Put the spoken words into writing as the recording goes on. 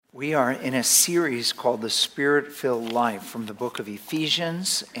We are in a series called The Spirit-Filled Life from the book of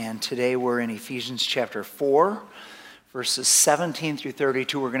Ephesians, and today we're in Ephesians chapter 4, verses 17 through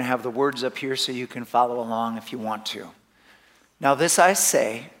 32. We're going to have the words up here so you can follow along if you want to. Now this I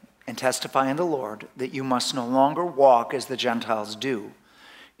say, and testify in the Lord, that you must no longer walk as the Gentiles do,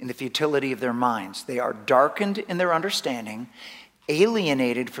 in the futility of their minds. They are darkened in their understanding,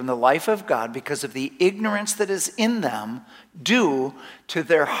 alienated from the life of God because of the ignorance that is in them due to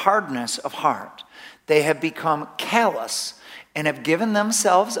their hardness of heart. They have become callous and have given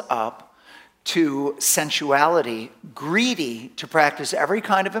themselves up to sensuality, greedy to practice every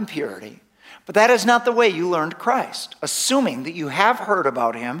kind of impurity. But that is not the way you learned Christ, assuming that you have heard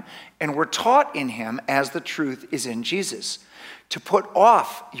about him and were taught in him as the truth is in Jesus, to put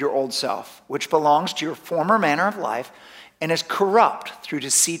off your old self, which belongs to your former manner of life, and is corrupt through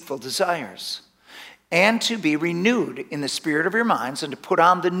deceitful desires, and to be renewed in the spirit of your minds, and to put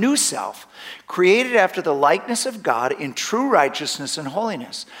on the new self, created after the likeness of God in true righteousness and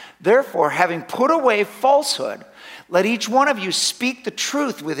holiness. Therefore, having put away falsehood, let each one of you speak the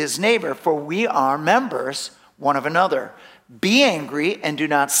truth with his neighbor, for we are members one of another. Be angry and do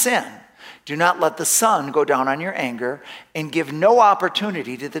not sin. Do not let the sun go down on your anger, and give no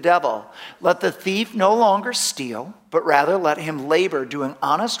opportunity to the devil. Let the thief no longer steal, but rather let him labor doing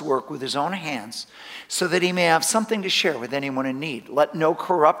honest work with his own hands, so that he may have something to share with anyone in need. Let no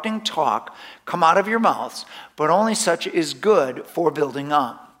corrupting talk come out of your mouths, but only such is good for building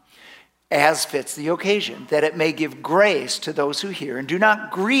up, as fits the occasion, that it may give grace to those who hear. And do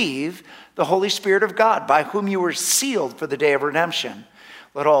not grieve the Holy Spirit of God, by whom you were sealed for the day of redemption.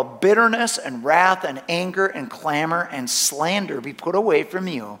 Let all bitterness and wrath and anger and clamor and slander be put away from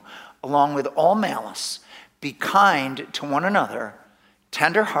you, along with all malice. Be kind to one another,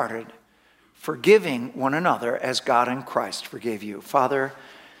 tender-hearted, forgiving one another as God in Christ forgave you. Father,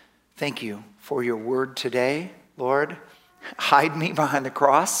 thank you for your word today. Lord, hide me behind the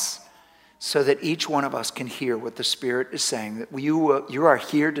cross so that each one of us can hear what the Spirit is saying, that you are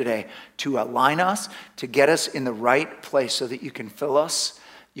here today to align us, to get us in the right place so that you can fill us,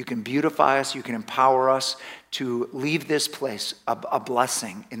 you can beautify us, you can empower us to leave this place a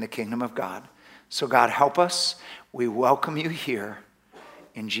blessing in the kingdom of God. So God, help us. We welcome you here.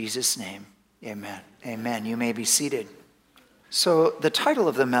 In Jesus' name, amen. Amen. You may be seated. So the title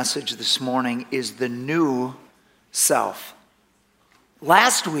of the message this morning is The New Self.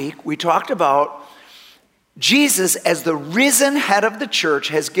 Last week, we talked about Jesus as the risen head of the church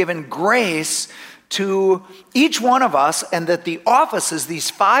has given grace to each one of us, and that the offices, these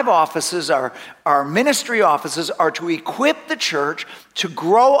 5 offices, our ministry offices, are to equip the church to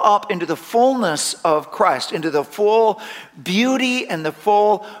grow up into the fullness of Christ, into the full beauty and the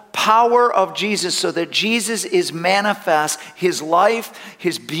full power of Jesus, so that Jesus is manifest, his life,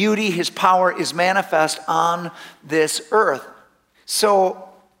 his beauty, his power is manifest on this earth. So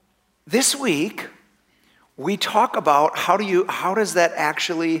this week, we talk about how does that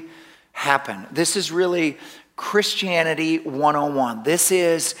actually happen? This is really Christianity 101. This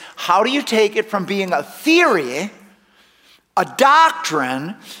is how do you take it from being a theory, a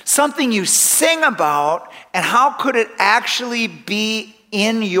doctrine, something you sing about, and how could it actually be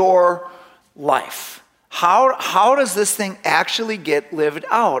in your life? How does this thing actually get lived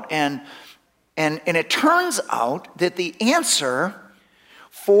out? And it turns out that the answer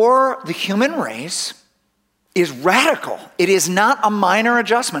for the human race is radical. It is not a minor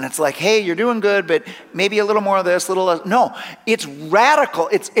adjustment. It's like, hey, you're doing good, but maybe a little more of this, a little less. No, it's radical.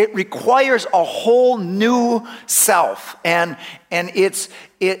 It requires a whole new self, and it's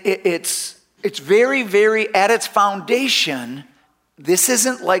very, very at its foundation. This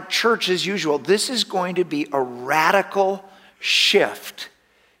isn't like church as usual. This is going to be a radical shift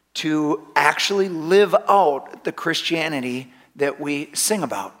to actually live out the Christianity that we sing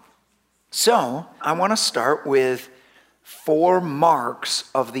about. So, I want to start with 4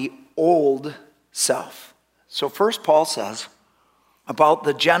 marks of the old self. So first, Paul says about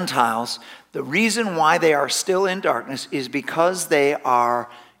the Gentiles, the reason why they are still in darkness is because they are,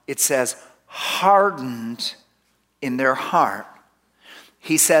 it says, hardened in their heart.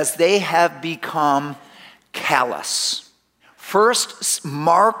 He says they have become callous. First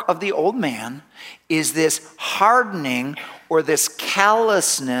mark of the old man is this hardening or this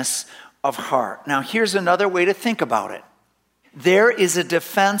callousness of heart. Now, here's another way to think about it. There is a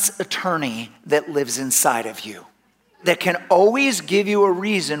defense attorney that lives inside of you. that can always give you a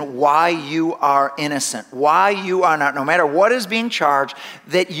reason why you are innocent, why you are not, no matter what is being charged,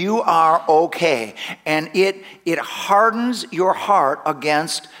 that you are okay. And it hardens your heart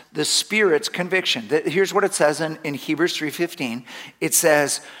against the Spirit's conviction. Here's what it says in Hebrews 3:15. It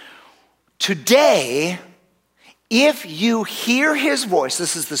says, today, if you hear his voice,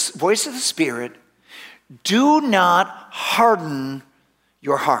 this is the voice of the Spirit, do not harden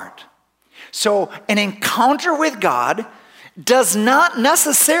your heart. So an encounter with God does not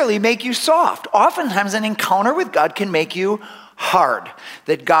necessarily make you soft. Oftentimes an encounter with God can make you hard.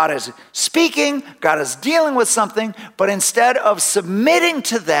 That God is speaking, God is dealing with something, but instead of submitting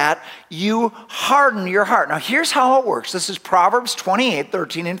to that, you harden your heart. Now here's how it works. This is Proverbs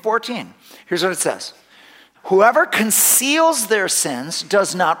 28:13 and 14. Here's what it says. Whoever conceals their sins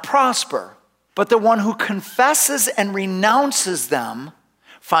does not prosper, but the one who confesses and renounces them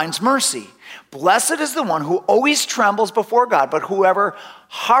finds mercy. Blessed is the one who always trembles before God, but whoever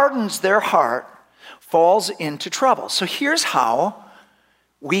hardens their heart falls into trouble. So here's how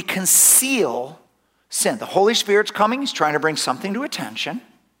we conceal sin. The Holy Spirit's coming. He's trying to bring something to attention.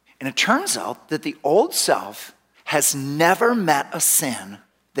 And it turns out that the old self has never met a sin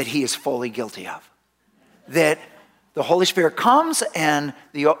that he is fully guilty of. That the Holy Spirit comes and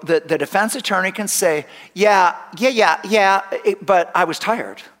the defense attorney can say, yeah, but I was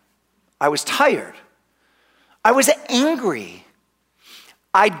tired. I was tired. I was angry.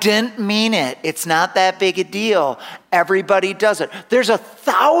 I didn't mean it. It's not that big a deal. Everybody does it. There's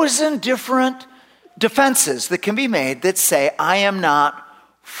 1,000 different defenses that can be made that say, I am not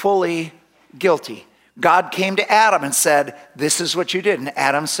fully guilty. God came to Adam and said, this is what you did. And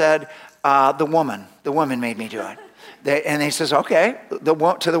Adam said, the woman made me do it. And he says, okay,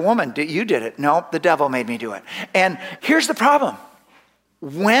 to the woman, you did it. No, the devil made me do it. And here's the problem.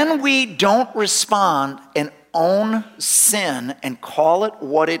 When we don't respond and own sin and call it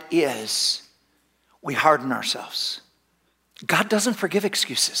what it is, we harden ourselves. God doesn't forgive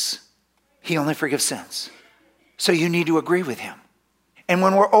excuses. He only forgives sins. So you need to agree with him. And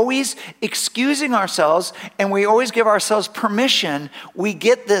when we're always excusing ourselves and we always give ourselves permission, we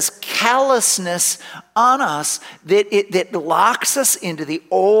get this callousness on us that locks us into the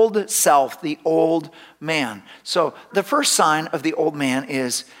old self, the old man. So the first sign of the old man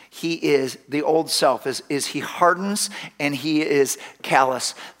is the old self is he hardens and he is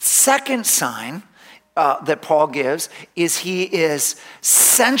callous. Second sign that Paul gives is he is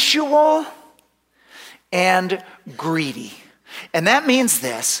sensual and greedy. And that means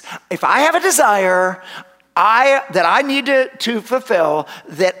this: if I have a desire that I need to fulfill,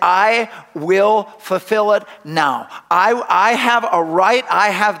 that I will fulfill it now. I have a right, I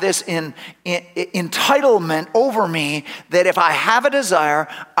have this entitlement over me that if I have a desire,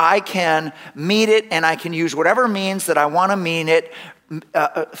 I can meet it and I can use whatever means that I want to meet it,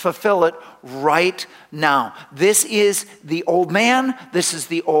 fulfill it right now. This is the old man. This is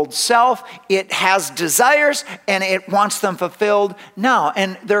the old self. It has desires and it wants them fulfilled now.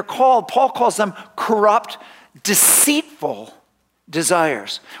 And Paul calls them corrupt, deceitful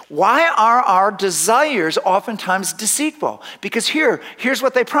desires. Why are our desires oftentimes deceitful? Because here's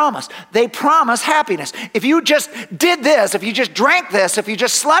what they promise. They promise happiness. If you just did this, if you just drank this, if you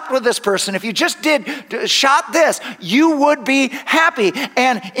just slept with this person, if you just shot this, you would be happy.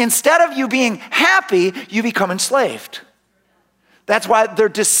 And instead of you being happy, you become enslaved. That's why they're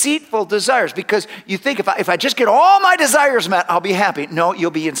deceitful desires, because you think if I just get all my desires met, I'll be happy. No,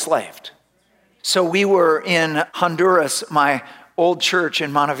 you'll be enslaved. So we were in Honduras, my old church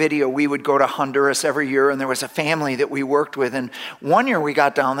in Montevideo. We would go to Honduras every year, and there was a family that we worked with. And one year we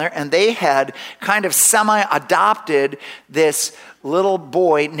got down there, and they had kind of semi-adopted this little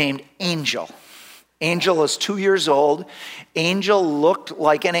boy named Angel. Angel is 2 years old. Angel looked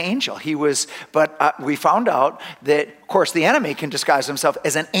like an angel. But we found out that, of course, the enemy can disguise himself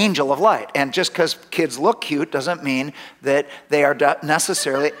as an angel of light. And just because kids look cute doesn't mean that they are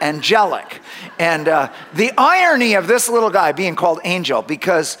necessarily angelic. And the irony of this little guy being called Angel,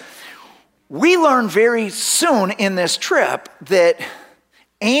 because we learned very soon in this trip that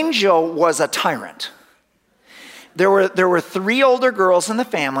Angel was a tyrant. There were 3 older girls in the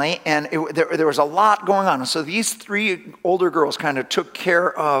family, and there was a lot going on. So these 3 older girls kind of took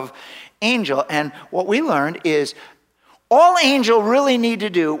care of Angel. And what we learned is all Angel really needed to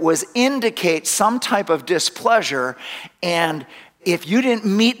do was indicate some type of displeasure. And if you didn't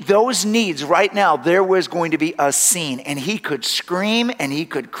meet those needs right now, there was going to be a scene. And he could scream, and he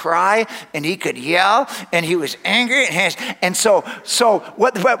could cry, and he could yell, and he was angry. And so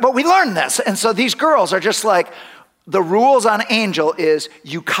we learned this. And so these girls are just like, the rules on Angel is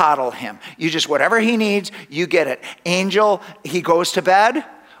you coddle him. You just, whatever he needs, you get it. Angel, he goes to bed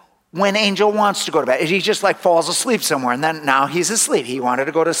when Angel wants to go to bed. He just like falls asleep somewhere, and then now he's asleep. He wanted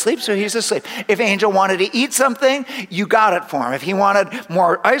to go to sleep, so he's asleep. If Angel wanted to eat something, you got it for him. If he wanted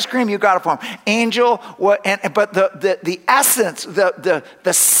more ice cream, you got it for him. Angel, but the essence,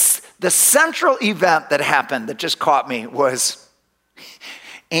 the central event that happened that just caught me was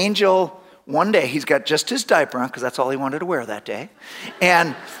Angel, one day he's got just his diaper on, because that's all he wanted to wear that day.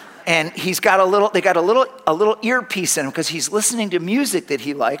 And he's got they got a little earpiece in him because he's listening to music that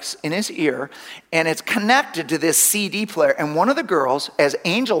he likes in his ear, and it's connected to this CD player. And one of the girls, as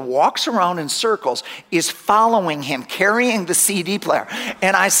Angel walks around in circles, is following him, carrying the CD player.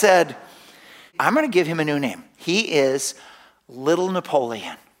 And I said, I'm going to give him a new name. He is Little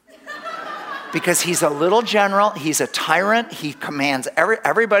Napoleon. Because he's a little general, he's a tyrant, he commands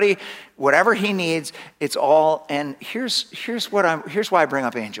everybody, whatever he needs, it's all. And here's why I bring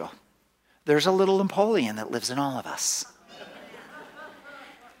up Angel. There's a little Napoleon that lives in all of us.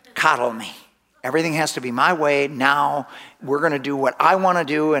 Coddle me. Everything has to be my way now. We're going to do what I want to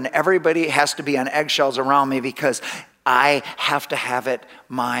do, and everybody has to be on eggshells around me because I have to have it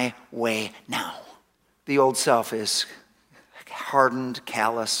my way now. The old self is hardened,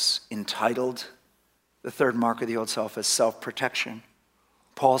 callous, entitled. The third mark of the old self is self-protection.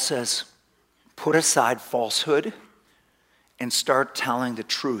 Paul says, put aside falsehood and start telling the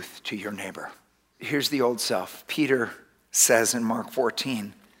truth to your neighbor. Here's the old self. Peter says in Mark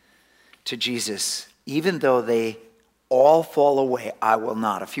 14 to Jesus, even though they all fall away, I will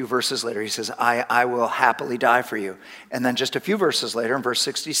not. A few verses later, he says, I will happily die for you. And then just a few verses later, in verse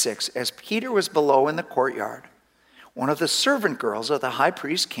 66, as Peter was below in the courtyard, one of the servant girls of the high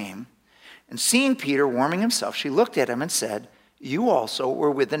priest came, and seeing Peter warming himself, she looked at him and said, you also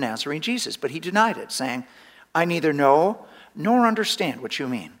were with the Nazarene Jesus. But he denied it, saying, I neither know nor understand what you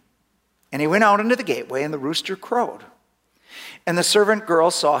mean. And he went out into the gateway, and the rooster crowed. And the servant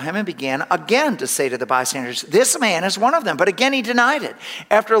girl saw him and began again to say to the bystanders, this man is one of them. But again he denied it.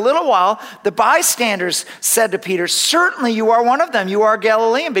 After a little while, the bystanders said to Peter, certainly you are one of them. You are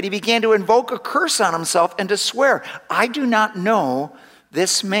Galilean. But he began to invoke a curse on himself and to swear, I do not know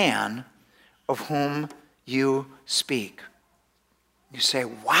this man of whom you speak. You say,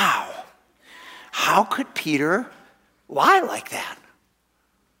 wow, how could Peter lie like that?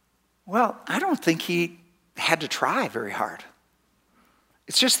 Well, I don't think he had to try very hard.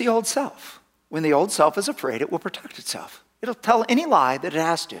 It's just the old self. When the old self is afraid, it will protect itself. It'll tell any lie that it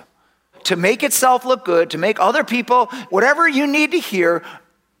has to make itself look good, to make other people, whatever you need to hear.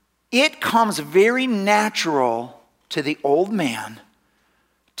 It comes very natural to the old man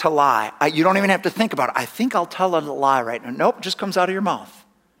to lie. You don't even have to think about it. I think I'll tell a lie right now. Nope, it just comes out of your mouth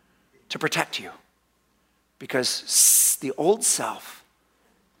to protect you. Because the old self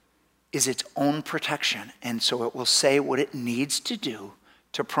is its own protection. And so it will say what it needs to do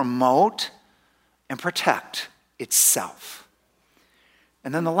to promote and protect itself.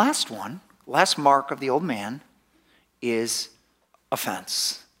 And then the last mark of the old man is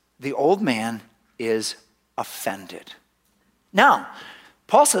offense. The old man is offended. Now,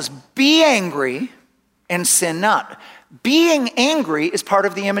 Paul says, be angry and sin not. Being angry is part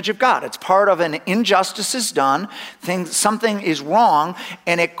of the image of God. It's part of an injustice is done, something is wrong,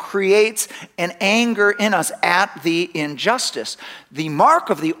 and it creates an anger in us at the injustice. The mark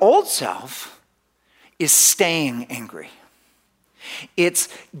of the old self is staying angry. It's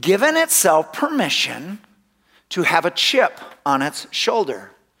given itself permission to have a chip on its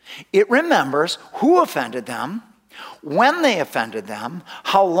shoulder. It remembers who offended them, when they offended them,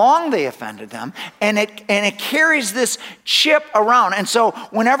 how long they offended them, and it carries this chip around. And so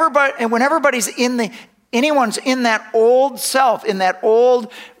whenever anyone's in that old self, in that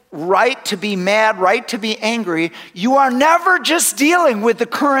old right to be mad, right to be angry, you are never just dealing with the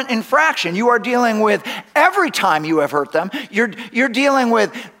current infraction. You are dealing with every time you have hurt them. You're dealing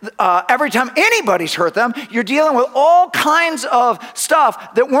with every time anybody's hurt them. You're dealing with all kinds of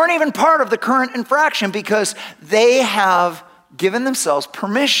stuff that weren't even part of the current infraction because they have given themselves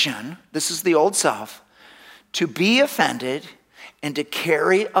permission, this is the old self, to be offended and to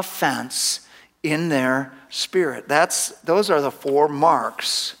carry offense in their spirit. Those are the four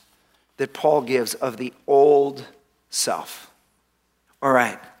marks that Paul gives of the old self. All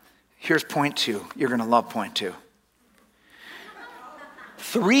right, here's point 2. You're going to love point 2.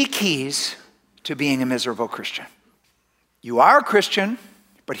 3 keys to being a miserable Christian. You are a Christian,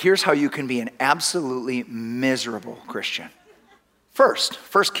 but here's how you can be an absolutely miserable Christian. First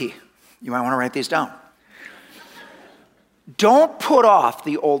key, you might want to write these down. Don't put off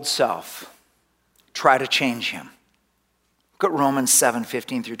the old self. Try to change him. Look at Romans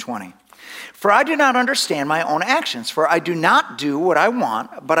 7:15 through 20. For I do not understand my own actions, for I do not do what I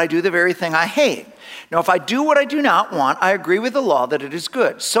want, but I do the very thing I hate. Now, if I do what I do not want, I agree with the law that it is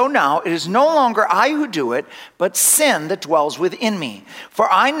good. So now it is no longer I who do it, but sin that dwells within me.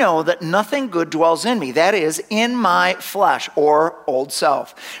 For I know that nothing good dwells in me, that is, in my flesh or old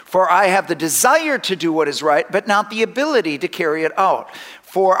self. For I have the desire to do what is right, but not the ability to carry it out.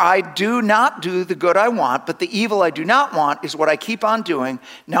 For I do not do the good I want, but the evil I do not want is what I keep on doing.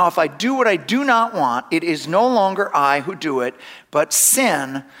 Now, if I do what I do not want, it is no longer I who do it, but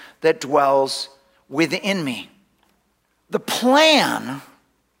sin that dwells within me. The plan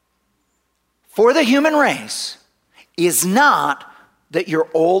for the human race is not that your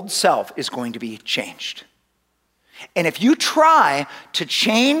old self is going to be changed. And if you try to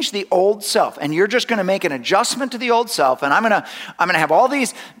change the old self, and you're just going to make an adjustment to the old self, and I'm going to have all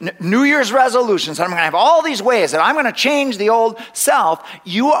these New Year's resolutions, and I'm going to have all these ways that I'm going to change the old self,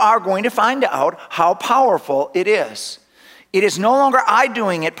 you are going to find out how powerful it is. It is no longer I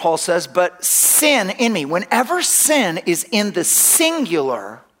doing it, Paul says, but sin in me. Whenever sin is in the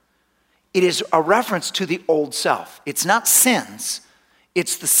singular, it is a reference to the old self. It's not sins.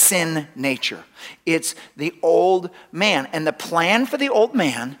 It's the sin nature. It's the old man. And the plan for the old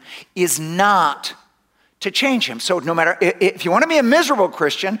man is not to change him. So no matter, if you want to be a miserable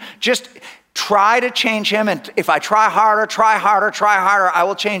Christian, just try to change him. And if I try harder, I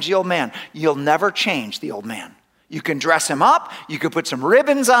will change the old man. You'll never change the old man. You can dress him up, you can put some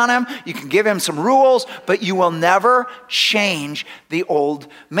ribbons on him, you can give him some rules, but you will never change the old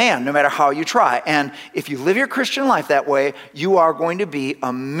man, no matter how you try. And if you live your Christian life that way, you are going to be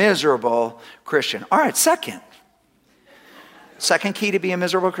a miserable Christian. All right, second key to be a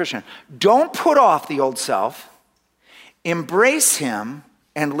miserable Christian. Don't put off the old self, embrace him,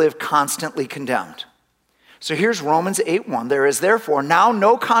 and live constantly condemned. So here's Romans 8:1. There is therefore now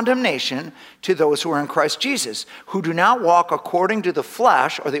no condemnation to those who are in Christ Jesus, who do not walk according to the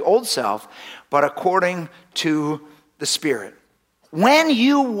flesh or the old self, but according to the Spirit. When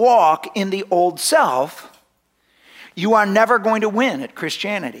you walk in the old self, you are never going to win at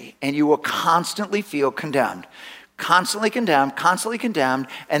Christianity, and you will constantly feel condemned. Constantly condemned,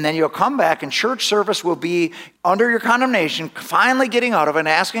 and then you'll come back and church service will be under your condemnation, finally getting out of it and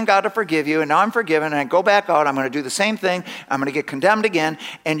asking God to forgive you, and now I'm forgiven, and I go back out, I'm going to do the same thing, I'm going to get condemned again,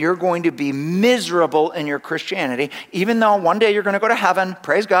 and you're going to be miserable in your Christianity, even though one day you're going to go to heaven.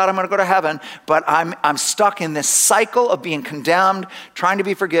 Praise God, I'm going to go to heaven, but I'm stuck in this cycle of being condemned, trying to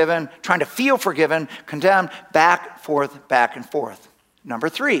be forgiven, trying to feel forgiven, condemned, back and forth. Number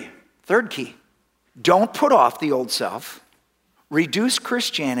 3, third key. Don't put off the old self. Reduce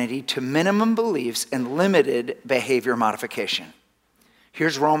Christianity to minimum beliefs and limited behavior modification.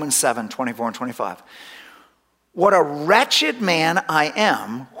 Here's Romans 7:24 and 25. What a wretched man I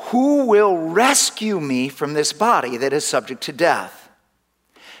am, who will rescue me from this body that is subject to death?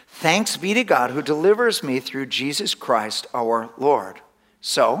 Thanks be to God who delivers me through Jesus Christ our Lord.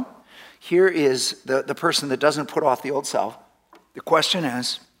 So, here is the person that doesn't put off the old self. The question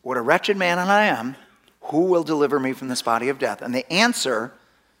is, what a wretched man I am, who will deliver me from this body of death? And the answer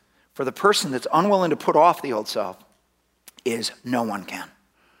for the person that's unwilling to put off the old self is no one can.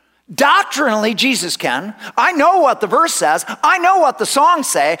 Doctrinally, Jesus can. I know what the verse says. I know what the songs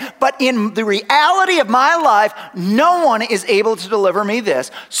say. But in the reality of my life, no one is able to deliver me this.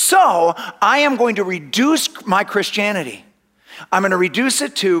 So I am going to reduce my Christianity. I'm going to reduce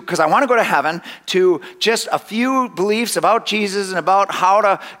it to, because I want to go to heaven, to just a few beliefs about Jesus and about how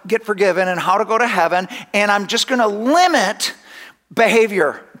to get forgiven and how to go to heaven. And I'm just going to limit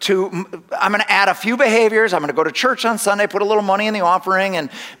behavior I'm going to add a few behaviors. I'm going to go to church on Sunday, put a little money in the offering, and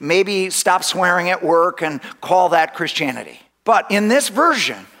maybe stop swearing at work and call that Christianity. But in this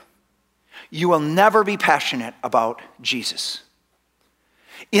version, you will never be passionate about Jesus.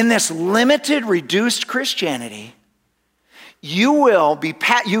 In this limited, reduced Christianity, you will be,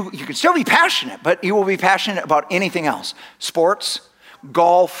 you can still be passionate, but you will be passionate about anything else. Sports,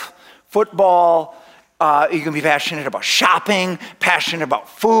 golf, football. You can be passionate about shopping, passionate about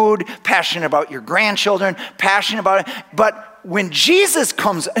food, passionate about your grandchildren, passionate about it. But when Jesus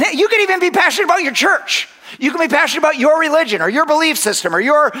comes, you can even be passionate about your church. You can be passionate about your religion or your belief system or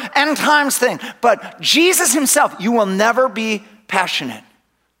your end times thing. But Jesus himself, you will never be passionate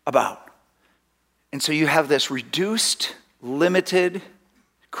about. And so you have this reduced, limited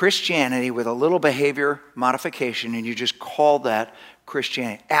Christianity with a little behavior modification, and you just call that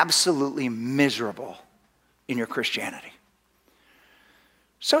Christianity. Absolutely miserable in your Christianity.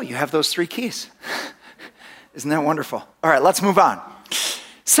 So you have those 3 keys. Isn't that wonderful? All right, let's move on.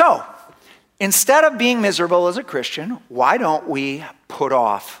 So, Instead of being miserable as a Christian, why don't we put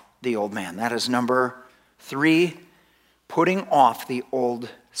off the old man? That is number 3, putting off the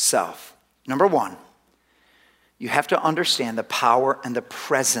old self. Number 1, you have to understand the power and the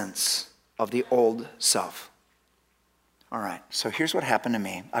presence of the old self. All right, so here's what happened to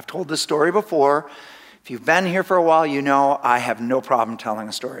me. I've told this story before. If you've been here for a while, you know I have no problem telling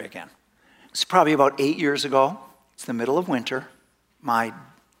a story again. It's probably about 8 years ago. It's the middle of winter. My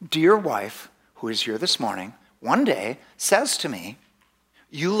dear wife, who is here this morning, one day says to me,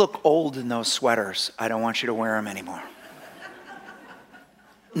 "You look old in those sweaters. I don't want you to wear them anymore."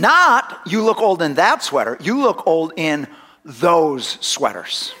 Not, "You look old in that sweater. You look old in those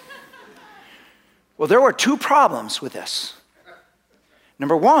sweaters." Well, there were 2 problems with this.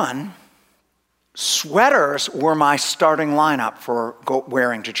 Number 1, sweaters were my starting lineup for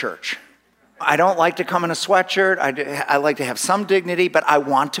wearing to church. I don't like to come in a sweatshirt. I like to have some dignity, but I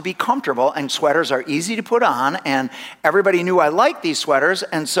want to be comfortable, and sweaters are easy to put on, and everybody knew I liked these sweaters,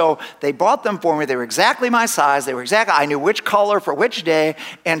 and so they bought them for me. They were exactly my size. I knew which color for which day,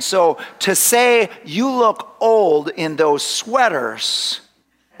 and so to say, "You look old in those sweaters,"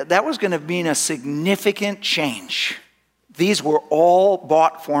 that was going to mean a significant change. These were all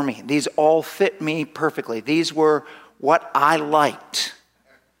bought for me. These all fit me perfectly. These were what I liked.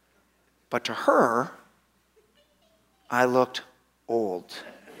 But to her, I looked old.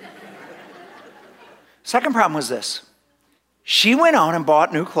 Second problem was this. She went out and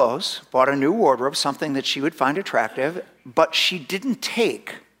bought new clothes, bought a new wardrobe, something that she would find attractive, but she didn't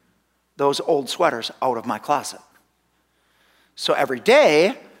take those old sweaters out of my closet. So every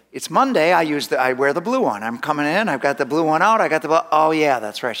day, it's Monday, I wear the blue one. I'm coming in, I've got the blue one out, oh yeah,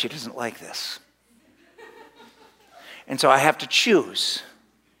 that's right, she doesn't like this. And so I have to choose.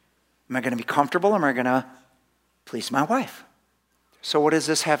 Am I going to be comfortable, or am I going to please my wife? So what does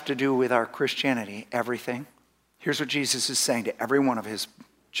this have to do with our Christianity? Everything. Here's what Jesus is saying to every one of his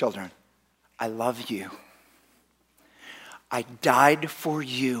children. I love you. I died for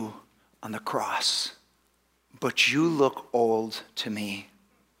you on the cross, but you look old to me.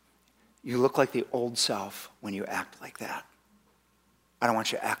 You look like the old self when you act like that. I don't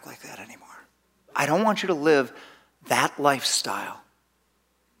want you to act like that anymore. I don't want you to live that lifestyle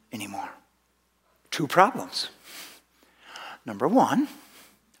anymore. 2 problems. Number 1,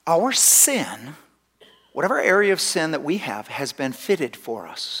 our sin, whatever area of sin that we have, has been fitted for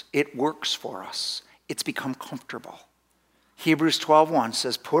us. It works for us. It's become comfortable. Hebrews 12:1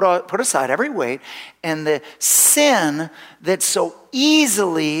 says, put aside every weight and the sin that so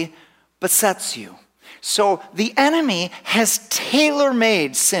easily besets you. So the enemy has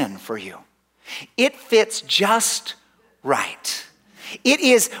tailor-made sin for you. It fits just right. It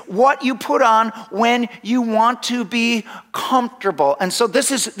is what you put on when you want to be comfortable. And so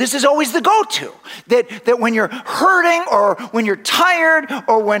this is always the go-to. That when you're hurting or when you're tired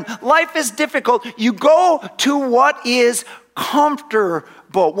or when life is difficult, you go to what is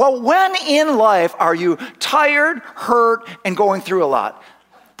comfortable. Well, when in life are you tired, hurt, and going through a lot?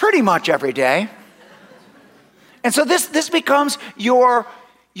 Pretty much every day. And so this becomes your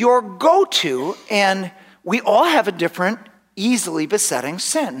go-to, and we all have a different easily besetting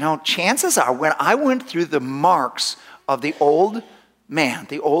sin. Now, chances are, when I went through the marks of the old man,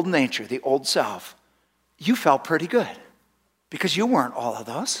 the old nature, the old self, you felt pretty good because you weren't all of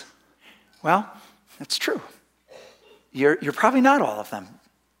those. Well, that's true. You're probably not all of them,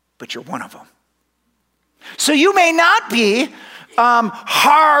 but you're one of them. So you may not be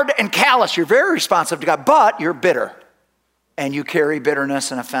hard and callous. You're very responsive to God, but you're bitter, and you carry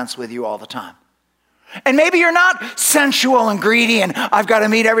bitterness and offense with you all the time. And maybe you're not sensual and greedy and I've got to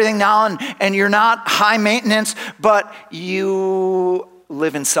meet everything now, and you're not high maintenance, but you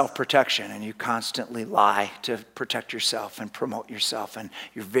live in self-protection and you constantly lie to protect yourself and promote yourself, and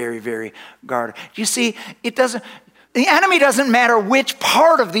you're very, very guarded. You see, the enemy doesn't matter which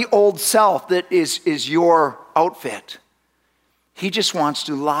part of the old self that is your outfit. He just wants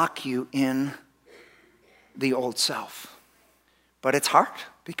to lock you in the old self. But it's hard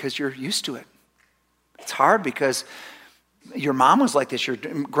because you're used to it. It's hard because your mom was like this, your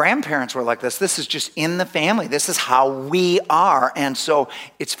grandparents were like this. This is just in the family. This is how we are. And so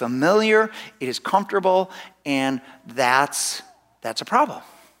it's familiar, it is comfortable, and that's a problem.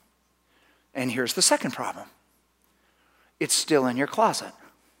 And here's the second problem. It's still in your closet.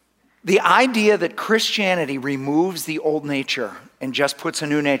 The idea that Christianity removes the old nature and just puts a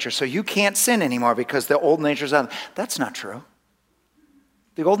new nature, so you can't sin anymore because the old nature's out, that's not true.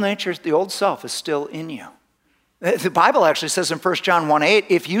 The old nature, the old self is still in you. The Bible actually says in 1 John 1:8,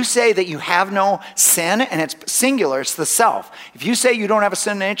 if you say that you have no sin, and it's singular, it's the self. If you say you don't have a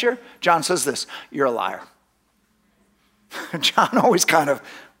sin nature, John says this, you're a liar. John always kind of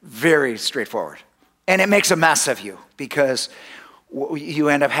very straightforward. And it makes a mess of you because you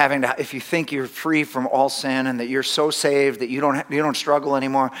end up having to, if you think you're free from all sin and that you're so saved that you don't struggle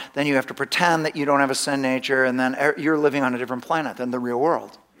anymore, then you have to pretend that you don't have a sin nature, and then you're living on a different planet than the real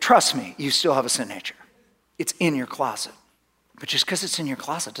world. Trust me, you still have a sin nature. It's in your closet. But just because it's in your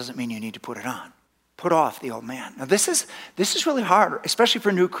closet doesn't mean you need to put it on. Put off the old man. Now this is really hard, especially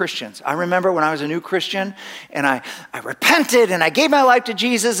for new Christians. I remember when I was a new Christian and I repented and I gave my life to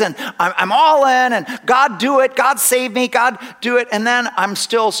Jesus and I'm all in and God do it, God save me, God do it. And then I'm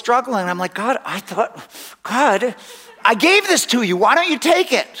still struggling. I'm like, God, I gave this to you. Why don't you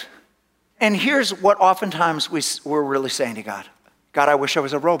take it? And here's what oftentimes we're really saying to God. God, I wish I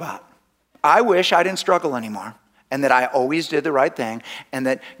was a robot. I wish I didn't struggle anymore and that I always did the right thing and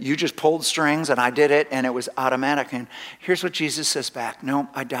that you just pulled strings and I did it and it was automatic. And here's what Jesus says back. No,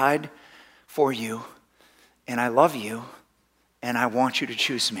 I died for you and I love you and I want you to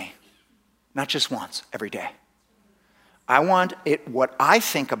choose me. Not just once, every day. I want it, what I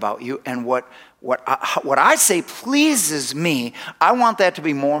think about you and what I say pleases me, I want that to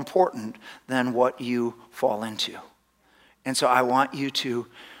be more important than what you fall into. And so I want you to,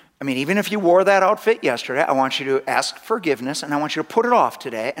 even if you wore that outfit yesterday, I want you to ask forgiveness, and I want you to put it off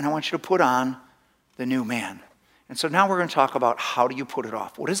today, and I want you to put on the new man. And so now we're going to talk about how do you put it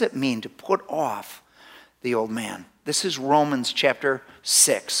off? What does it mean to put off the old man? This is Romans chapter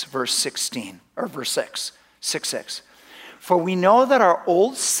 6, verse 16, or verse 6, 6. For we know that our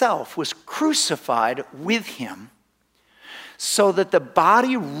old self was crucified with him, so that the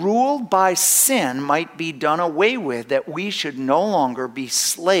body ruled by sin might be done away with, that we should no longer be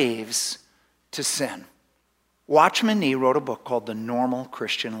slaves to sin. Watchman Nee wrote a book called The Normal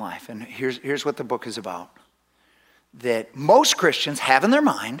Christian Life, and here's what the book is about. That most Christians have in their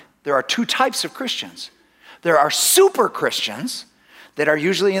mind, there are two types of Christians. There are super Christians that are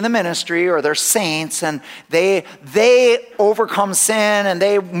usually in the ministry or they're saints and they overcome sin and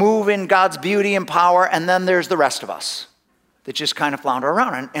they move in God's beauty and power, and then there's the rest of us that just kind of flounder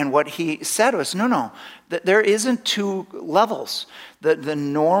around. And what he said was, no, there isn't two levels. The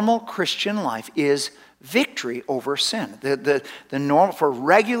normal Christian life is victory over sin. The normal, for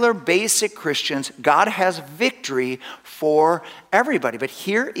regular basic Christians, God has victory for everybody. But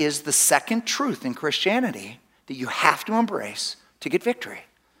here is the second truth in Christianity that you have to embrace to get victory.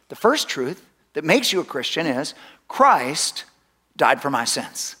 The first truth that makes you a Christian is Christ died for my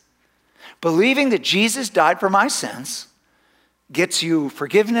sins. Believing that Jesus died for my sins gets you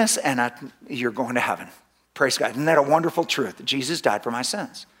forgiveness and you're going to heaven. Praise God. Isn't that a wonderful truth? Jesus died for my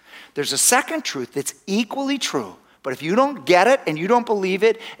sins. There's a second truth that's equally true, but if you don't get it and you don't believe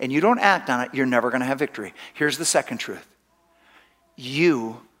it and you don't act on it, you're never going to have victory. Here's the second truth.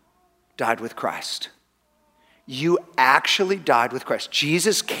 You died with Christ. You actually died with Christ.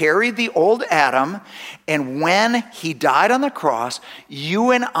 Jesus carried the old Adam, and when he died on the cross,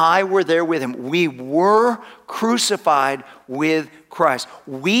 you and I were there with him. We were crucified with Christ.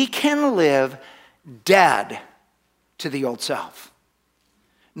 We can live dead to the old self.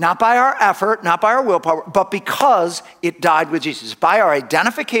 Not by our effort, not by our willpower, but because it died with Jesus. By our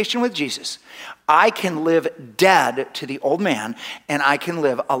identification with Jesus, I can live dead to the old man, and I can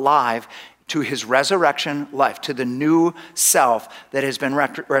live alive to his resurrection life, to the new self that has been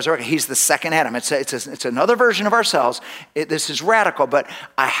resurrected. He's the second Adam. It's another version of ourselves. This is radical, but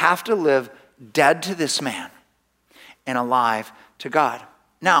I have to live dead to this man and alive to God.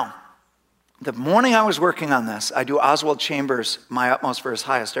 Now, the morning I was working on this, I do Oswald Chambers' My Utmost for His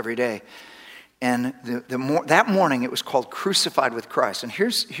Highest every day. And that morning it was called Crucified with Christ. And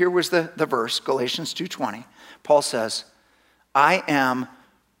here was the verse, Galatians 2:20. Paul says, I am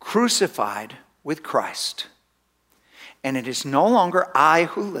crucified with Christ. And it is no longer I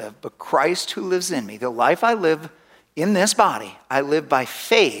who live, but Christ who lives in me. The life I live in this body, I live by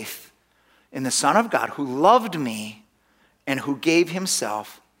faith in the Son of God who loved me and who gave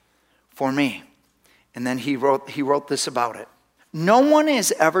himself for me. And then he wrote this about it. No one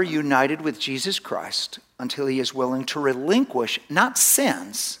is ever united with Jesus Christ until he is willing to relinquish not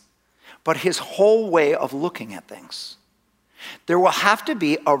sins, but his whole way of looking at things. There will have to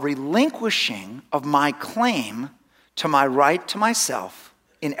be a relinquishing of my claim to my right to myself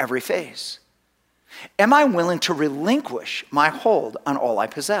in every phase. Am I willing to relinquish my hold on all I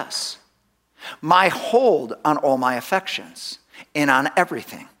possess, my hold on all my affections, and on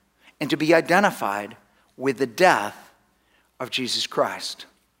everything, and to be identified with the death of Jesus Christ?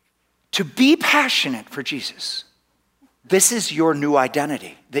 To be passionate for Jesus, This is your new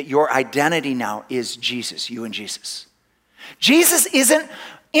identity, that your identity now is Jesus, you and Jesus. Jesus isn't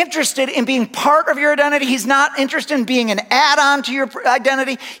interested in being part of your identity. He's not interested in being an add-on to your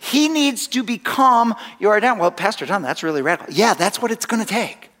identity. He needs to become your identity. Well, Pastor John, that's really radical. Yeah, that's what it's going to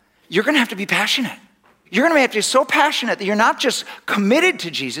take. You're going to have to be passionate. You're going to have to be so passionate that you're not just committed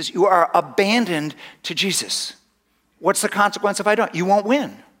to Jesus, you are abandoned to Jesus. What's the consequence if I don't? You won't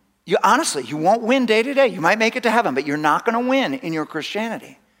win. Honestly, you won't win day to day. You might make it to heaven, but you're not going to win in your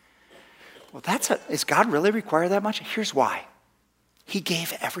Christianity. Well, does God really require that much? Here's why. He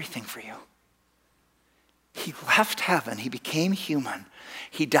gave everything for you. He left heaven. He became human.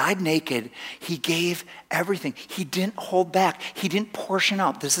 He died naked. He gave everything. He didn't hold back. He didn't portion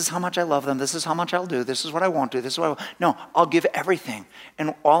out. This is how much I love them. This is how much I'll do. This is what I won't do. This is what I will. No, I'll give everything.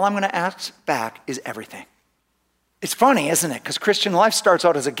 And all I'm going to ask back is everything. It's funny, isn't it? Because Christian life starts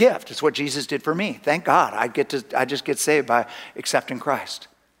out as a gift. It's what Jesus did for me. Thank God. I just get saved by accepting Christ.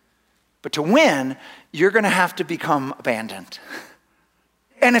 But to win, you're going to have to become abandoned.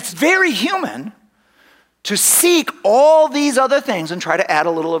 And it's very human to seek all these other things and try to add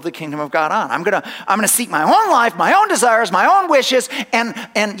a little of the kingdom of God on. I'm gonna seek my own life, my own desires, my own wishes,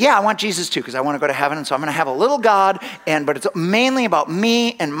 and yeah, I want Jesus too, because I want to go to heaven, and so I'm gonna have a little God, but it's mainly about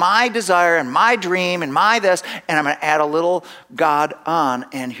me and my desire and my dream and my this, and I'm gonna add a little God on,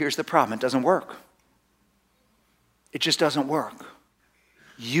 and here's the problem, it doesn't work. It just doesn't work.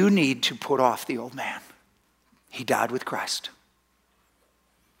 You need to put off the old man. He died with Christ.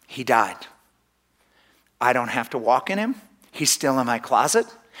 He died. I don't have to walk in him. He's still in my closet,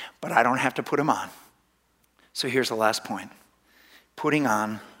 but I don't have to put him on. So here's the last point. Putting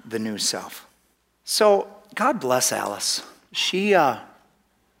on the new self. So God bless Alice. She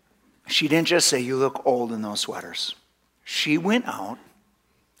didn't just say, you look old in those sweaters. She went out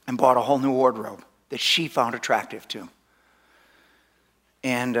and bought a whole new wardrobe that she found attractive too.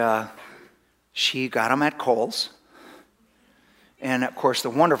 And she got them at Kohl's. And of course, the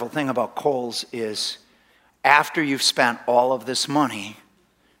wonderful thing about Kohl's is after you've spent all of this money,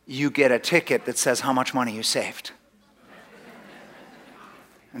 you get a ticket that says how much money you saved.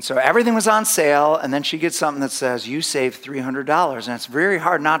 And so everything was on sale, and then she gets something that says, you saved $300. And it's very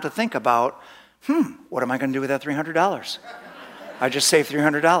hard not to think about, what am I going to do with that $300? I just saved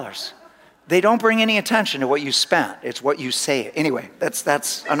 $300. They don't bring any attention to what you spent. It's what you save. Anyway,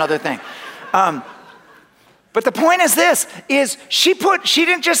 that's another thing. But the point is this, she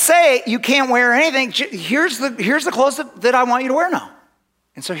didn't just say, you can't wear anything. Here's the clothes that I want you to wear now.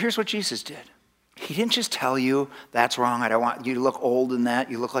 And so here's what Jesus did. He didn't just tell you, that's wrong, I don't want you to look old in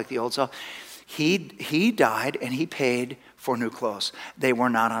that, you look like the old self. He died and he paid for new clothes. They were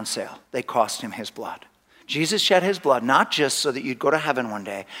not on sale. They cost him his blood. Jesus shed his blood, not just so that you'd go to heaven one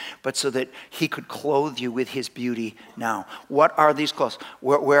day, but so that he could clothe you with his beauty now. What are these clothes?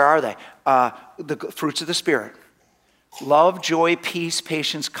 Where are they? The fruits of the Spirit. Love, joy, peace,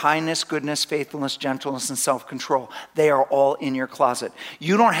 patience, kindness, goodness, faithfulness, gentleness, and self-control. They are all in your closet.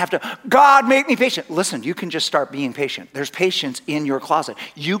 You don't have to, God, make me patient. Listen, you can just start being patient. There's patience in your closet.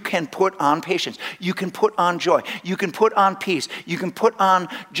 You can put on patience. You can put on joy. You can put on peace. You can put on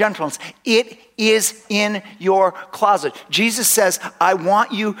gentleness. It is in your closet. Jesus says, I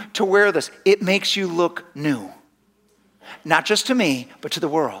want you to wear this. It makes you look new. Not just to me, but to the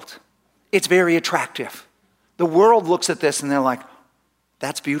world. It's very attractive. The world looks at this and they're like,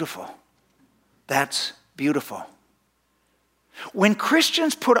 that's beautiful. That's beautiful. When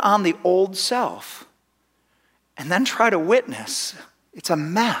Christians put on the old self and then try to witness, it's a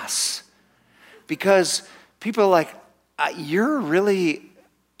mess. Because people are like, you're a really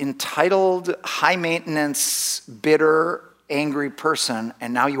entitled, high maintenance, bitter, angry person,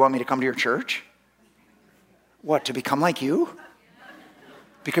 and now you want me to come to your church? What, to become like you?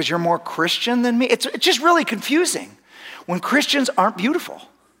 Because you're more Christian than me? It's just really confusing when Christians aren't beautiful.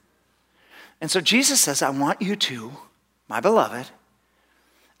 And so Jesus says, I want you to, my beloved,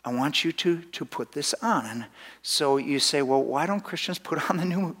 I want you to put this on. And so you say, well, why don't Christians put on the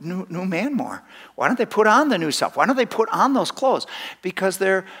new man more? Why don't they put on the new self? Why don't they put on those clothes? Because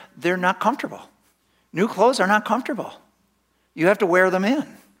they're not comfortable. New clothes are not comfortable. You have to wear them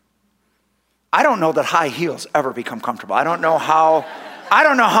in. I don't know that high heels ever become comfortable. I don't know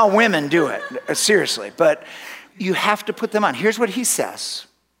how women do it, seriously, but you have to put them on. Here's what he says.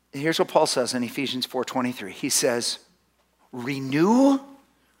 Here's what Paul says in Ephesians 4:23. He says, renew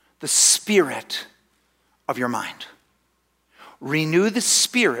the spirit of your mind. Renew the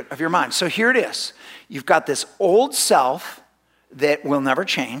spirit of your mind. So here it is. You've got this old self that will never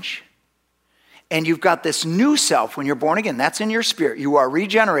change, And you've got this new self when you're born again. That's in your spirit. You are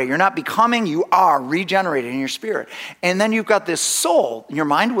regenerated. You're not becoming, you are regenerated in your spirit. And then you've got this soul, your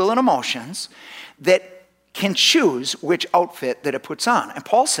mind, will, and emotions, that can choose which outfit that it puts on. And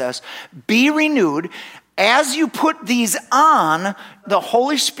Paul says, be renewed. As you put these on, the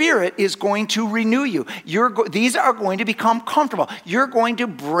Holy Spirit is going to renew you. These are going to become comfortable. You're going to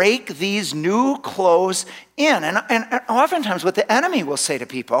break these new clothes in. And oftentimes what the enemy will say to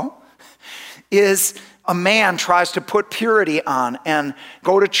people is a man tries to put purity on and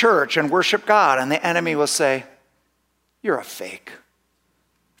go to church and worship God, and the enemy will say, you're a fake.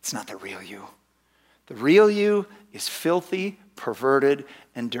 It's not the real you. The real you is filthy, perverted,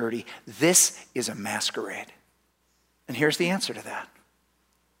 and dirty. This is a masquerade. And here's the answer to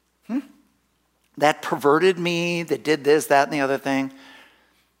that. That perverted me that did this, that, and the other thing,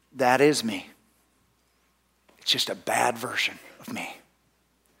 that is me. It's just a bad version of me.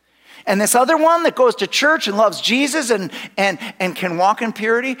 And this other one that goes to church and loves Jesus and can walk in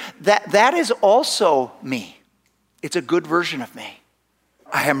purity, that is also me. It's a good version of me.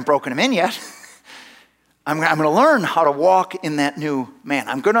 I haven't broken him in yet. I'm going to learn how to walk in that new man.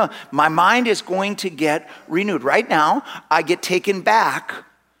 My mind is going to get renewed. Right now, I get taken back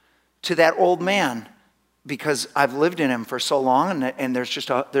to that old man because I've lived in him for so long, and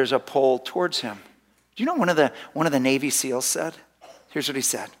there's a pull towards him. Do you know one of the Navy SEALs said? Here's what he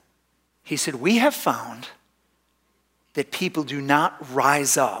said. He said, we have found that people do not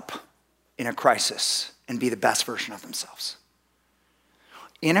rise up in a crisis and be the best version of themselves.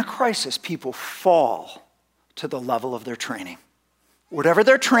 In a crisis, people fall to the level of their training. Whatever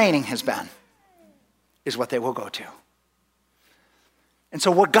their training has been is what they will go to. And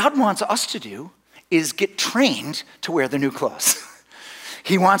so what God wants us to do is get trained to wear the new clothes.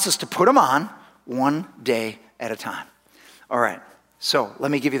 He wants us to put them on one day at a time. All right. So let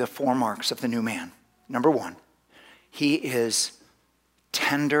me give you the 4 marks of the new man. Number 1, he is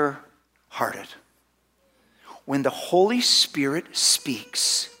tender-hearted. When the Holy Spirit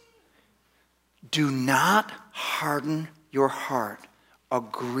speaks, do not harden your heart.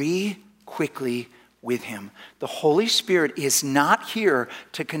 Agree quickly with him. The Holy Spirit is not here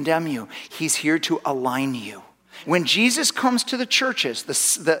to condemn you. He's here to align you. When Jesus comes to the churches,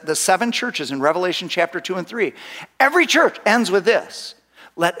 the 7 churches in Revelation chapter 2 and 3, every church ends with this.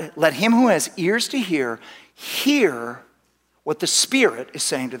 Let him who has ears to hear what the Spirit is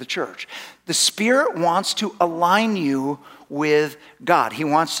saying to the church. The Spirit wants to align you with God. He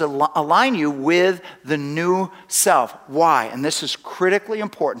wants to align you with the new self. Why? And this is critically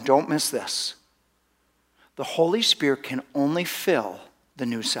important. Don't miss this. The Holy Spirit can only fill the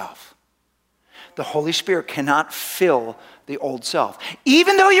new self. The Holy Spirit cannot fill the old self.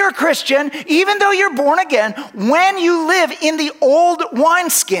 Even though you're a Christian, even though you're born again, when you live in the old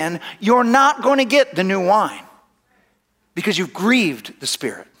wineskin, you're not going to get the new wine because you've grieved the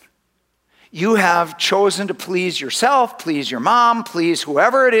Spirit. You have chosen to please yourself, please your mom, please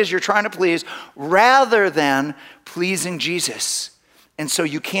whoever it is you're trying to please, rather than pleasing Jesus. And so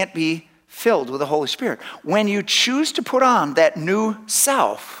you can't be filled with the Holy Spirit. When you choose to put on that new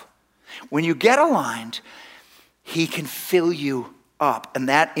self, when you get aligned, he can fill you up, and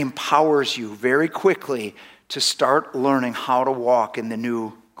that empowers you very quickly to start learning how to walk in the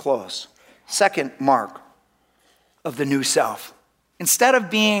new clothes. Second mark of the new self. Instead of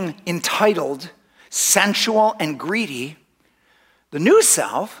being entitled, sensual, and greedy, the new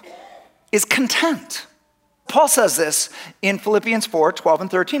self is content. Paul says this in Philippians 4, 12 and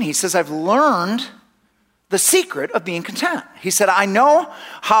 13. He says, I've learned the secret of being content. He said, I know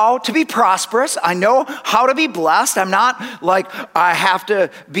how to be prosperous. I know how to be blessed. I'm not like I have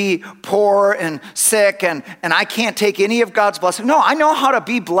to be poor and sick and I can't take any of God's blessing. No, I know how to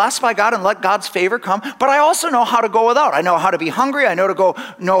be blessed by God and let God's favor come, but I also know how to go without. I know how to be hungry. I know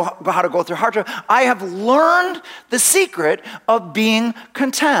how to go through hardship. I have learned the secret of being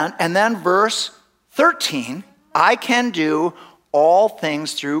content. And then verse 13, I can do all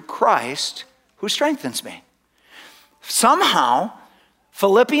things through Christ who strengthens me. Somehow,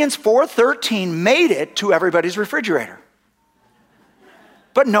 Philippians 4:13 made it to everybody's refrigerator.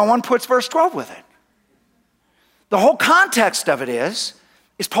 But no one puts verse 12 with it. The whole context of it is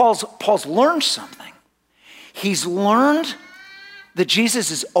Paul's learned something. He's learned that Jesus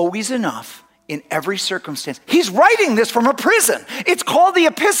is always enough in every circumstance. He's writing this from a prison. It's called the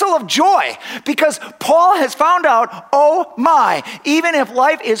Epistle of Joy because Paul has found out, oh my, even if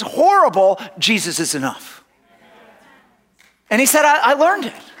life is horrible, Jesus is enough. And he said, I learned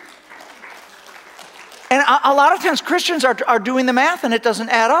it. And a lot of times Christians are doing the math and it doesn't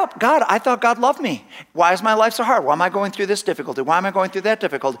add up. God, I thought God loved me. Why is my life so hard? Why am I going through this difficulty? Why am I going through that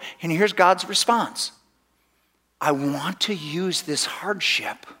difficulty? And here's God's response. I want to use this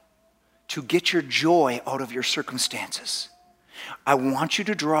hardship to get your joy out of your circumstances. I want you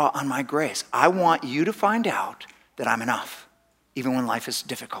to draw on my grace. I want you to find out that I'm enough, even when life is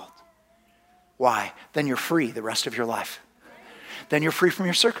difficult. Why? Then you're free the rest of your life. Then you're free from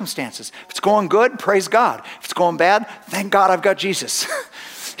your circumstances. If it's going good, praise God. If it's going bad, thank God I've got Jesus.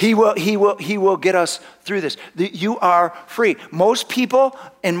 He will get us through this. You are free. Most people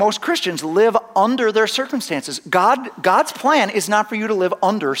and most Christians live under their circumstances. God's plan is not for you to live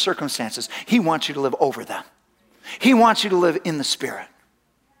under circumstances. He wants you to live over them. He wants you to live in the Spirit.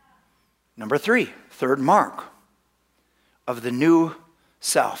 Number 3, third mark of the new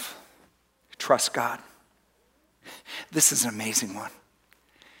self. Trust God. This is an amazing one.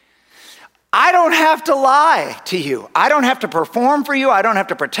 I don't have to lie to you. I don't have to perform for you. I don't have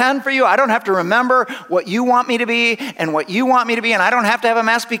to pretend for you. I don't have to remember what you want me to be and what you want me to be. And I don't have to have a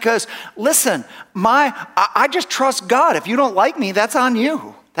mask because, listen, I just trust God. If you don't like me, that's on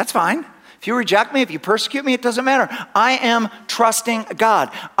you. That's fine. If you reject me, if you persecute me, it doesn't matter. I am trusting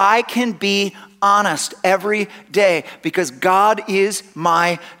God. I can be honest every day because God is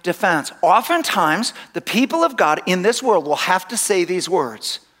my defense. Oftentimes, the people of God in this world will have to say these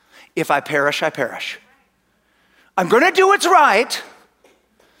words. If I perish, I perish. I'm going to do what's right.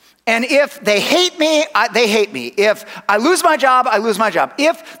 And if they hate me, they hate me. If I lose my job, I lose my job.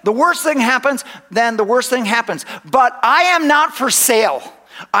 If the worst thing happens, then the worst thing happens. But I am not for sale.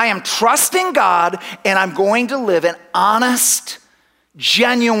 I am trusting God, and I'm going to live an honest,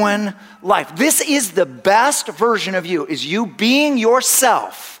 genuine life. This is the best version of you, is you being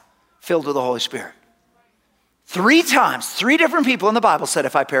yourself filled with the Holy Spirit. 3 times, 3 different people in the Bible said,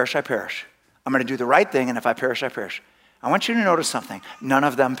 if I perish, I perish. I'm going to do the right thing, and if I perish, I perish. I want you to notice something. None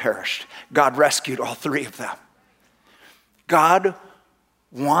of them perished. God rescued all 3 of them. God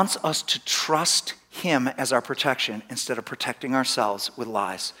wants us to trust Him as our protection instead of protecting ourselves with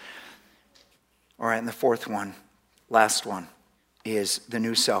lies. All right, and the 4th one, last one, is the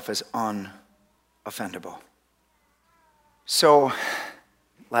new self is unoffendable. So,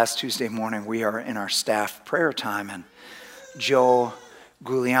 last Tuesday morning, we are in our staff prayer time, and Joe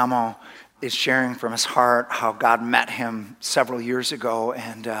Guglielmo is sharing from his heart how God met him several years ago,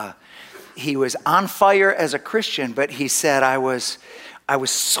 and he was on fire as a Christian, but he said, I was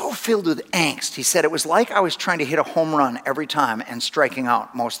so filled with angst. He said it was like I was trying to hit a home run every time and striking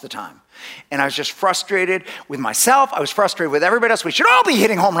out most of the time. And I was just frustrated with myself. I was frustrated with everybody else. We should all be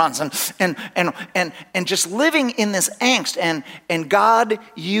hitting home runs and just living in this angst. And God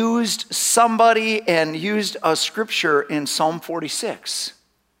used somebody and used a scripture in Psalm 46.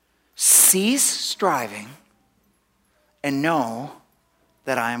 Cease striving and know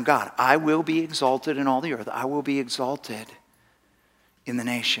that I am God. I will be exalted in all the earth. I will be exalted in the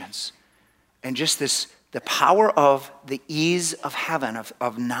nations. And just this, the power of the ease of heaven,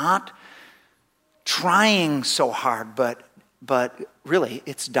 of not trying so hard, but really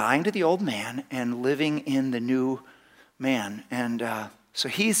it's dying to the old man and living in the new man. And so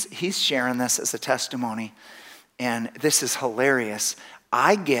he's sharing this as a testimony, and this is hilarious.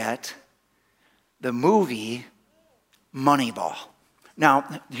 I get the movie Moneyball.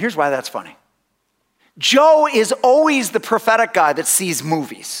 Now, here's why that's funny. Joe is always the prophetic guy that sees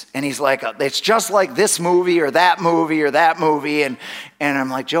movies. And he's like, it's just like this movie or that movie or that movie. And I'm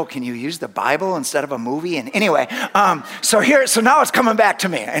like, Joe, can you use the Bible instead of a movie? And anyway, so now it's coming back to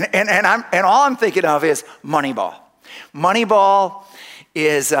me. And all I'm thinking of is Moneyball. Moneyball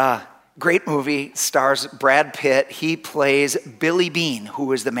is a great movie, stars Brad Pitt. He plays Billy Beane, who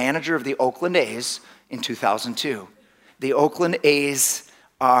was the manager of the Oakland A's in 2002. The Oakland A's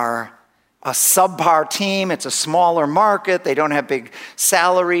are a subpar team. It's a smaller market. They don't have big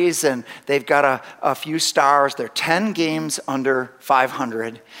salaries, and they've got a few stars. They're 10 games under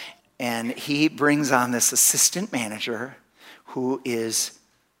 500, and he brings on this assistant manager who is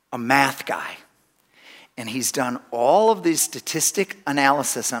a math guy, and he's done all of these statistic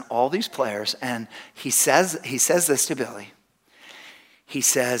analysis on all these players, and he says this to Billy. He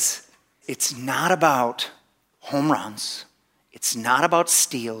says, it's not about home runs. It's not about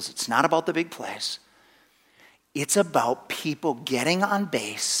steals. It's not about the big plays. It's about people getting on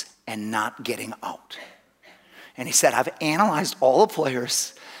base and not getting out. And he said, I've analyzed all the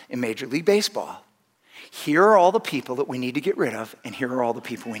players in Major League Baseball. Here are all the people that we need to get rid of, and here are all the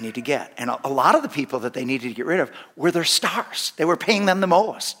people we need to get. And a lot of the people that they needed to get rid of were their stars. They were paying them the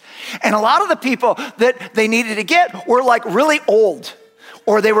most. And a lot of the people that they needed to get were like really old,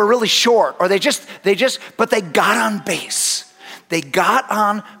 or they were really short, or but they got on base. They got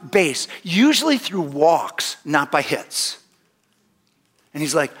on base, usually through walks, not by hits. And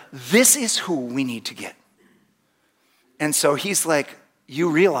he's like, this is who we need to get. And so he's like, you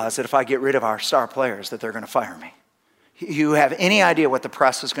realize that if I get rid of our star players, that they're going to fire me. You have any idea what the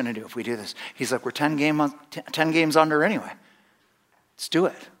press is going to do if we do this? He's like, we're 10 games under anyway. Let's do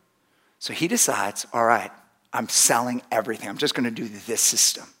it. So he decides, all right, I'm selling everything. I'm just going to do this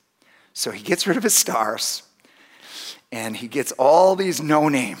system. So he gets rid of his stars, and he gets all these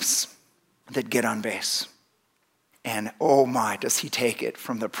no-names that get on base. And oh my, does he take it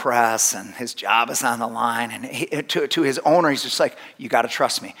from the press, and his job is on the line. And to his owner, he's just like, you got to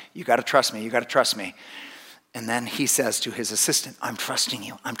trust me. You got to trust me. You got to trust me. And then he says to his assistant, I'm trusting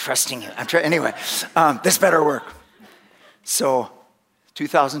you. I'm trusting you. Anyway, this better work. So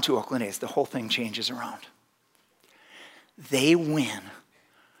 2002 Oakland A's, the whole thing changes around. They win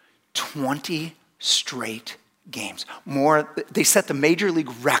 20 straight games. They set the major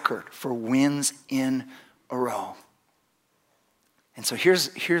league record for wins in a row. And so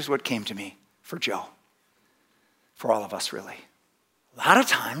here's what came to me for Joe, for all of us really. A lot of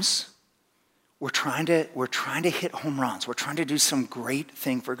times we're trying to hit home runs. We're trying to do some great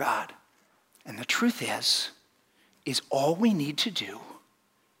thing for God. And the truth is all we need to do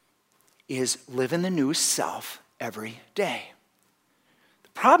is live in the new self every day.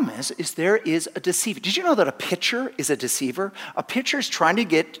 The problem is there is a deceiver. Did you know that a pitcher is a deceiver? A pitcher is trying to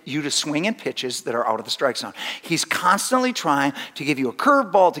get you to swing in pitches that are out of the strike zone. He's constantly trying to give you a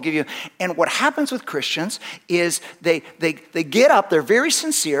curveball, and what happens with Christians is they get up, they're very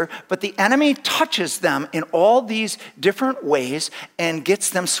sincere, but the enemy touches them in all these different ways and gets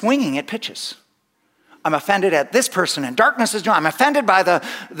them swinging at pitches. I'm offended at this person, and darkness is doing. I'm offended by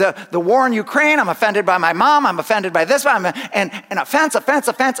the war in Ukraine. I'm offended by my mom. I'm offended by this. And offense.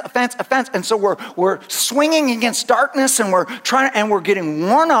 And so we're swinging against darkness, and we're getting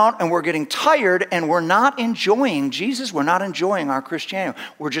worn out, and we're getting tired, and we're not enjoying Jesus. We're not enjoying our Christianity.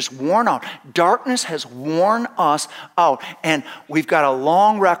 We're just worn out. Darkness has worn us out, and we've got a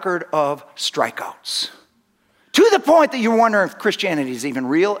long record of strikeouts, to the point that you're wondering if Christianity is even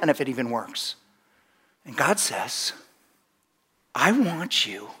real and if it even works. And God says, I want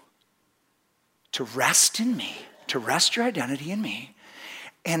you to rest in me, to rest your identity in me,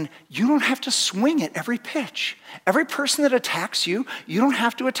 and you don't have to swing at every pitch. Every person that attacks you, you don't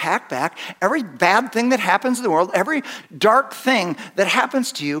have to attack back. Every bad thing that happens in the world, every dark thing that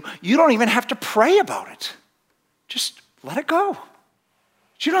happens to you, you don't even have to pray about it. Just let it go.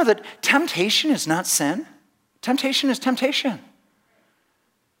 Do you know that temptation is not sin? Temptation is temptation.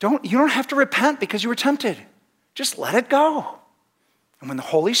 You don't have to repent because you were tempted. Just let it go. And when the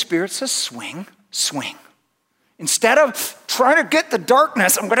Holy Spirit says swing, swing. Instead of trying to get the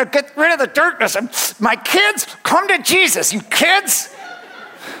darkness, I'm going to get rid of the darkness. My kids, come to Jesus, you kids.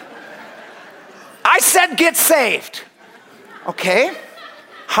 I said get saved. Okay?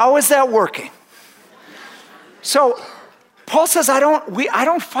 How is that working? So Paul says, I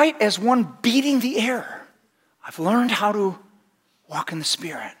don't fight as one beating the air. I've learned how to walk in the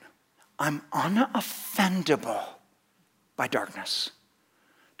Spirit. I'm unoffendable by darkness.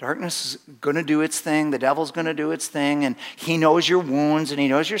 Darkness is going to do its thing. The devil's going to do its thing, and he knows your wounds and he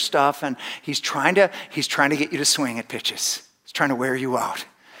knows your stuff, and he's trying to get you to swing at pitches. He's trying to wear you out.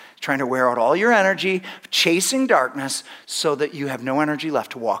 He's trying to wear out all your energy, chasing darkness, so that you have no energy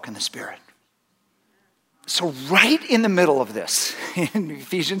left to walk in the Spirit. So right in the middle of this, in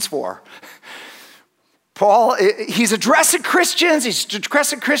Ephesians 4. Paul, he's addressing Christians. He's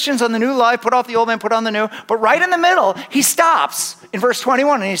addressing Christians on the new life, put off the old man, put on the new. But right in the middle, he stops in verse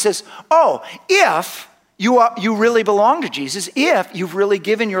 21 and he says, if you really belong to Jesus, if you've really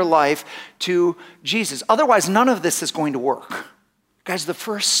given your life to Jesus. Otherwise, none of this is going to work. Guys, the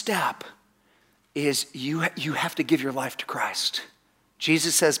first step is you have to give your life to Christ.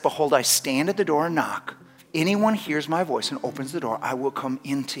 Jesus says, behold, I stand at the door and knock. If anyone hears my voice and opens the door, I will come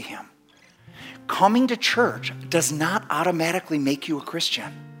into him. Coming to church does not automatically make you a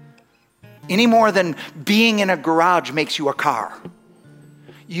Christian, any more than being in a garage makes you a car.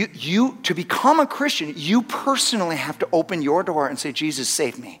 To become a Christian, you personally have to open your door and say, Jesus,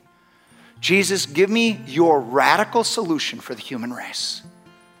 save me. Jesus, give me your radical solution for the human race.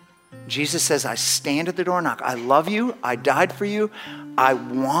 Jesus says, I stand at the door and knock. I love you. I died for you. I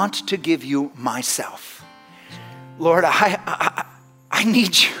want to give you myself. Lord, I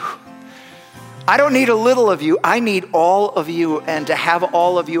need you. I don't need a little of you. I need all of you. And to have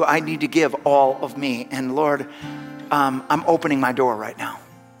all of you, I need to give all of me. And Lord, I'm opening my door right now.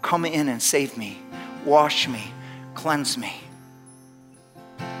 Come in and save me. Wash me. Cleanse me.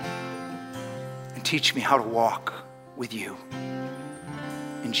 teach me how to walk with you.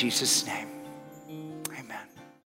 In Jesus' name.